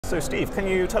So Steve, can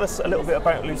you tell us a little bit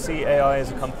about Lucy.ai as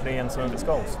a company and some of its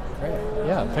goals? Great.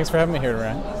 Yeah, thanks for having me here,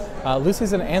 Ryan.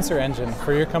 Lucy's an answer engine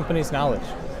for your company's knowledge.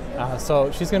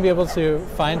 So she's going to be able to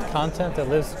find content that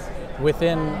lives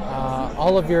within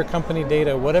all of your company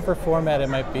data, whatever format it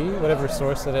might be, whatever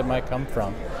source that it might come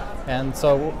from. And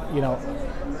so,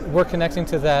 we're connecting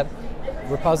to that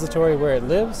repository where it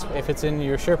lives, if it's in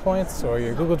your SharePoints or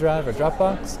your Google Drive or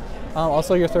Dropbox.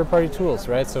 Also your third-party tools,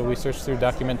 right? So we search through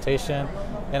documentation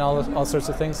and all sorts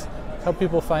of things, help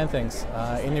people find things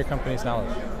in your company's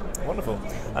knowledge. Wonderful.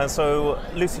 And so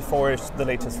Lucy 4 is the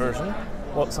latest version.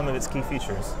 What's some of its key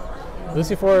features?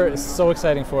 Lucy 4 is so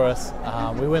exciting for us.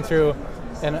 We went through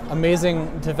an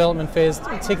amazing development phase,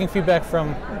 taking feedback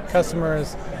from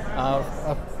customers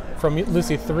from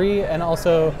Lucy 3, and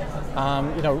also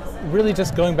really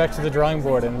just going back to the drawing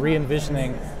board and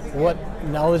re-envisioning what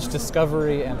knowledge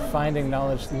discovery and finding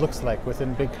knowledge looks like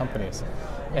within big companies.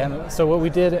 And so what we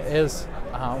did is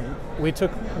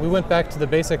we went back to the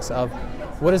basics of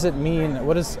what does it mean,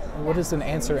 what is an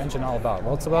answer engine all about?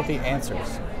 Well, it's about the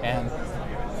answers and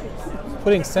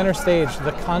putting center stage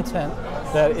the content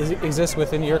that exists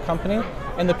within your company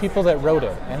and the people that wrote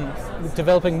it, and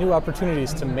developing new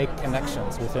opportunities to make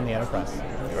connections within the enterprise.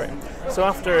 Great. So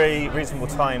after a reasonable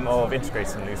time of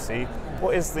integrating Lucy,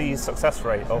 what is the success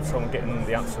rate of someone getting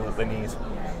the answer that they need?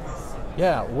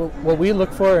 Yeah, what we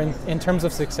look for in terms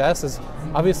of success is,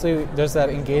 obviously there's that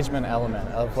engagement element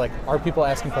of like, are people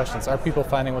asking questions? Are people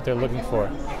finding what they're looking for?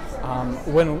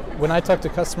 When I talk to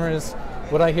customers,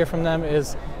 what I hear from them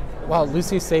is, wow,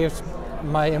 Lucy saved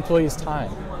my employees'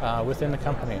 time within the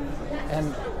company.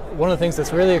 And one of the things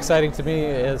that's really exciting to me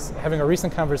is having a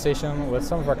recent conversation with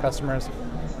some of our customers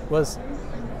was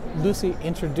Lucy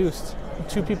introduced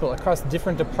two people across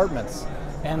different departments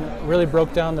and really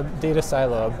broke down the data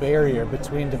silo, a barrier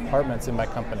between departments in my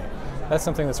company. That's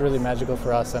something that's really magical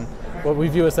for us, and what we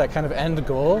view as that kind of end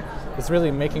goal is really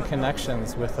making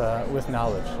connections with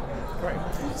knowledge. Great.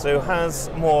 So has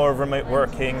more remote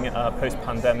working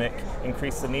post-pandemic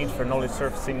increased the need for knowledge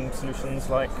surfacing solutions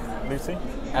like Lucy?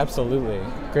 Absolutely.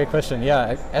 Great question.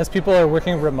 Yeah, as people are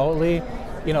working remotely,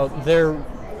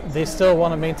 they still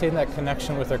want to maintain that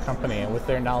connection with their company and with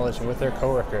their knowledge and with their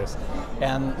coworkers.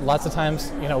 And lots of times,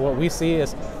 what we see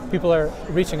is people are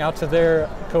reaching out to their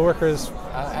coworkers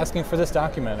asking for this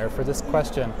document or for this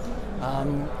question.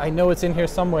 I know it's in here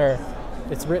somewhere.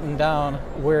 It's written down,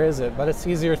 where is it? But it's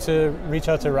easier to reach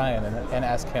out to Ryan and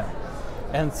ask him.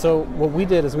 And so what we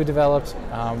did is we developed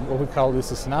what we call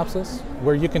Lucy Synopsis,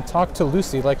 where you can talk to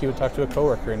Lucy like you would talk to a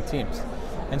coworker in Teams,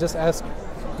 and just ask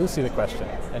Lucy the question.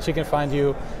 And she can find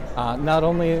you not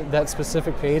only that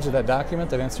specific page of that document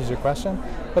that answers your question,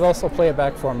 but also play it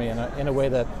back for me in a way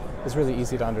that is really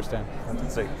easy to understand.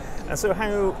 Fantastic. And so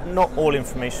how not all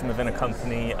information within a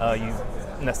company you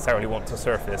necessarily want to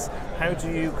surface. How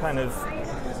do you kind of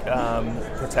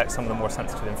protect some of the more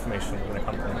sensitive information within a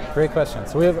company? Great question.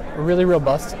 So we have a really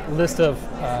robust list of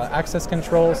access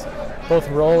controls, both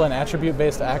role and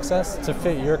attribute-based access to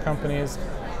fit your company's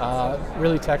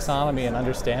really taxonomy and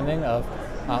understanding of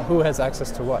who has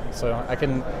access to what. So I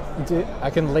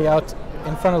can lay out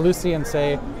in front of Lucy and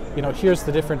say, here's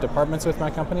the different departments with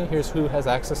my company, here's who has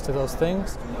access to those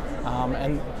things.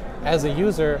 And as a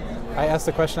user, I ask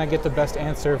the question, I get the best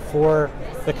answer for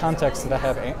the context that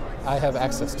I have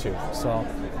access to. So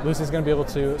Lucy's going to be able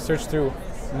to search through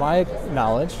my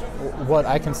knowledge, what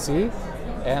I can see,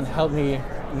 and help me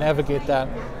navigate that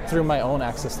through my own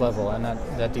access level and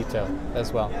that detail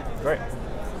as well. Great.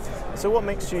 So what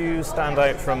makes you stand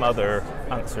out from other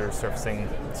answer surfacing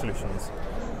solutions?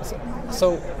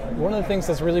 So one of the things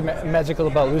that's really magical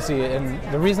about Lucy, and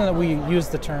the reason that we use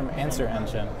the term answer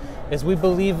engine, is we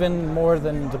believe in more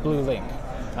than the blue link.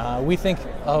 We think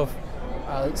of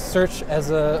search as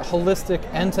a holistic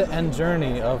end-to-end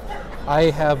journey of,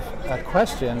 I have a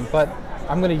question, but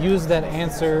I'm going to use that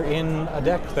answer in a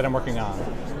deck that I'm working on.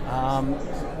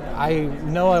 I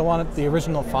know I want the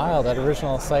original file, that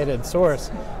original cited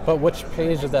source, but which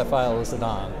page of that file is it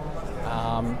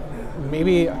on?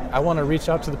 Maybe I want to reach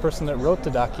out to the person that wrote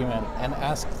the document and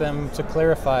ask them to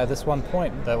clarify this one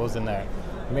point that was in there.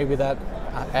 Maybe that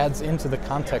adds into the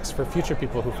context for future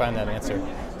people who find that answer.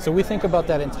 So we think about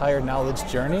that entire knowledge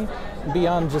journey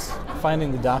beyond just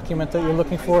finding the document that you're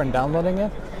looking for and downloading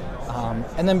it.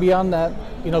 And then beyond that,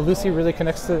 Lucy really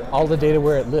connects to all the data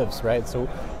where it lives, right? So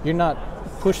you're not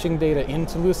pushing data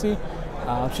into Lucy.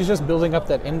 She's just building up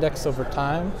that index over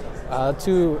time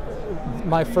to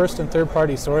my first and third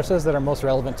party sources that are most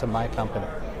relevant to my company,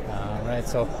 right?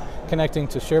 So connecting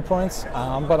to SharePoints,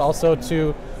 but also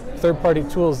to third party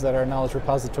tools that are knowledge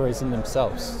repositories in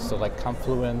themselves. So like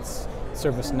Confluence,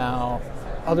 ServiceNow,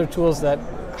 other tools that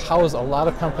house a lot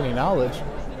of company knowledge,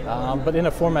 but in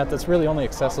a format that's really only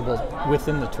accessible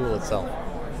within the tool itself.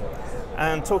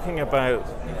 And talking about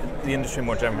the industry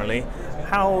more generally,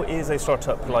 how is a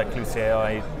startup like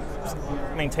Lucy.ai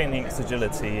maintaining its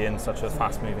agility in such a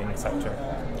fast-moving sector?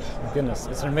 My goodness,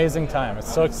 it's an amazing time.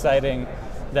 It's so exciting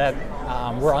that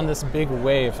we're on this big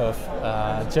wave of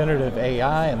generative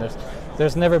AI, and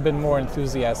there's never been more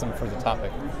enthusiasm for the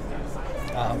topic.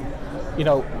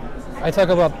 I talk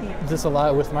about this a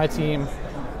lot with my team.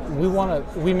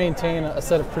 We maintain a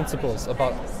set of principles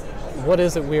about what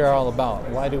is it we are all about.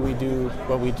 Why do we do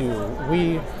what we do?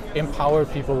 We empower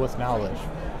people with knowledge.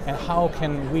 And how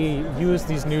can we use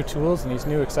these new tools and these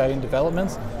new exciting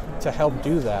developments to help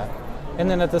do that? And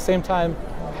then at the same time,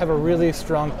 have a really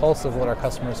strong pulse of what our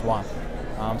customers want.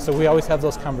 So we always have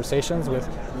those conversations with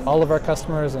all of our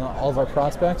customers and all of our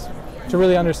prospects to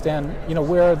really understand,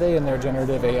 where are they in their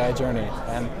generative AI journey,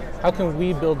 and how can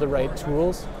we build the right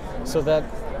tools so that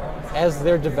as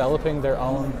they're developing their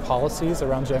own policies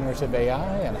around generative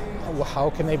AI and how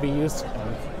can they be used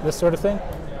and this sort of thing,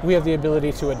 we have the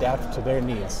ability to adapt to their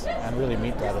needs and really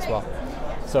meet that as well.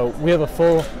 So we have a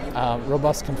full,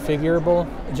 robust, configurable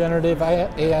generative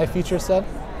AI feature set,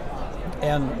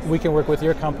 and we can work with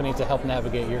your company to help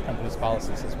navigate your company's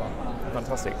policies as well.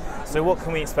 Fantastic. So what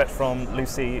can we expect from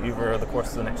Lucy over the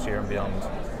course of the next year and beyond?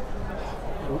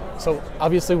 So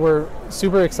obviously we're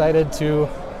super excited to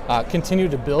continue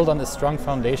to build on this strong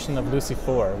foundation of Lucy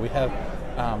 4. We have,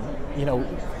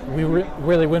 we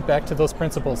really went back to those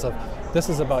principles of this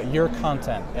is about your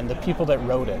content and the people that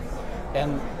wrote it.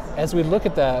 And as we look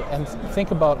at that and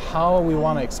think about how we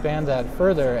want to expand that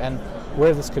further and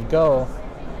where this could go,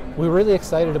 we're really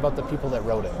excited about the people that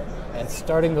wrote it and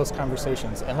starting those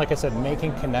conversations. And like I said,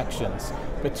 making connections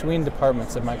between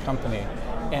departments in my company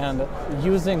and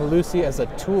using Lucy as a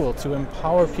tool to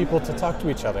empower people to talk to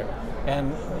each other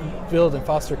and build and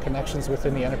foster connections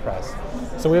within the enterprise.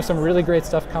 So we have some really great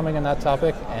stuff coming on that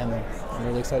topic, and I'm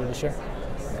really excited to share.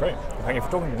 Great. Thank you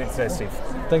for talking to me today, Steve.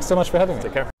 Thanks so much for having me.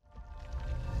 Take care.